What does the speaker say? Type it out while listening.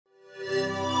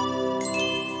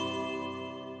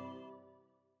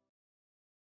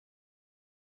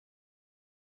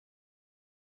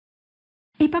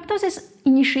Apoptosis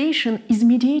initiation is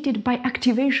mediated by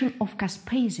activation of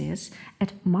caspases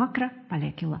at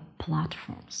macromolecular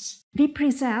platforms. We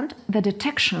present the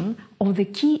detection of the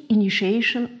key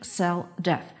initiation cell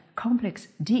death, complex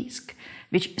disc,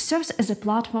 which serves as a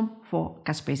platform for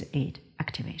caspase-8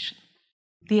 activation.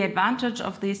 The advantage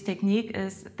of this technique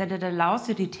is that it allows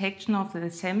the detection of the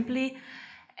assembly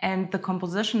and the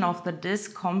composition of the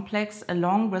disc complex,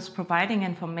 along with providing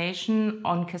information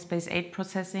on caspase-8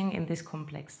 processing in this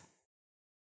complex.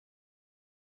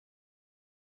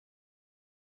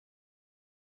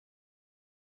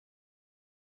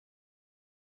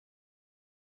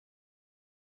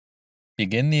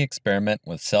 Begin the experiment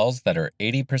with cells that are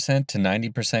 80% to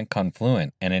 90%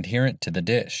 confluent and adherent to the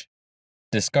dish.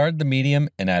 Discard the medium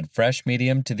and add fresh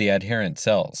medium to the adherent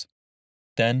cells.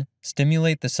 Then,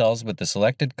 stimulate the cells with the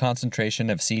selected concentration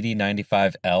of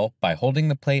CD95L by holding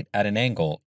the plate at an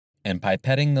angle and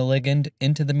pipetting the ligand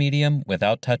into the medium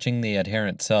without touching the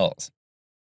adherent cells.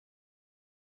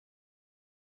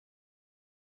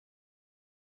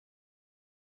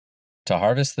 To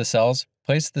harvest the cells,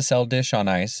 place the cell dish on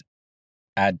ice,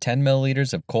 add 10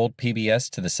 milliliters of cold PBS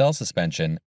to the cell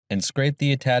suspension, and scrape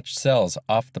the attached cells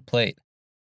off the plate.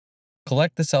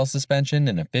 Collect the cell suspension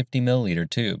in a 50 milliliter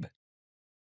tube.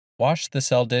 Wash the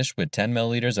cell dish with 10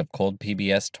 milliliters of cold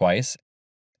PBS twice,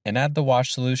 and add the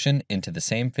wash solution into the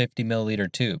same 50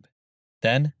 milliliter tube.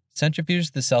 Then, centrifuge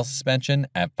the cell suspension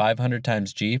at 500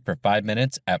 times G for 5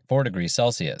 minutes at 4 degrees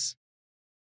Celsius.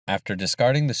 After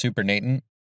discarding the supernatant,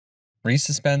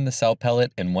 resuspend the cell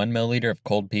pellet in 1 milliliter of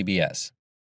cold PBS.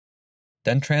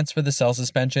 Then transfer the cell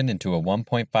suspension into a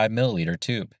 1.5 milliliter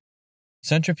tube.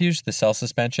 Centrifuge the cell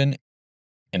suspension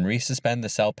and resuspend the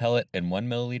cell pellet in 1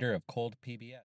 milliliter of cold PBS.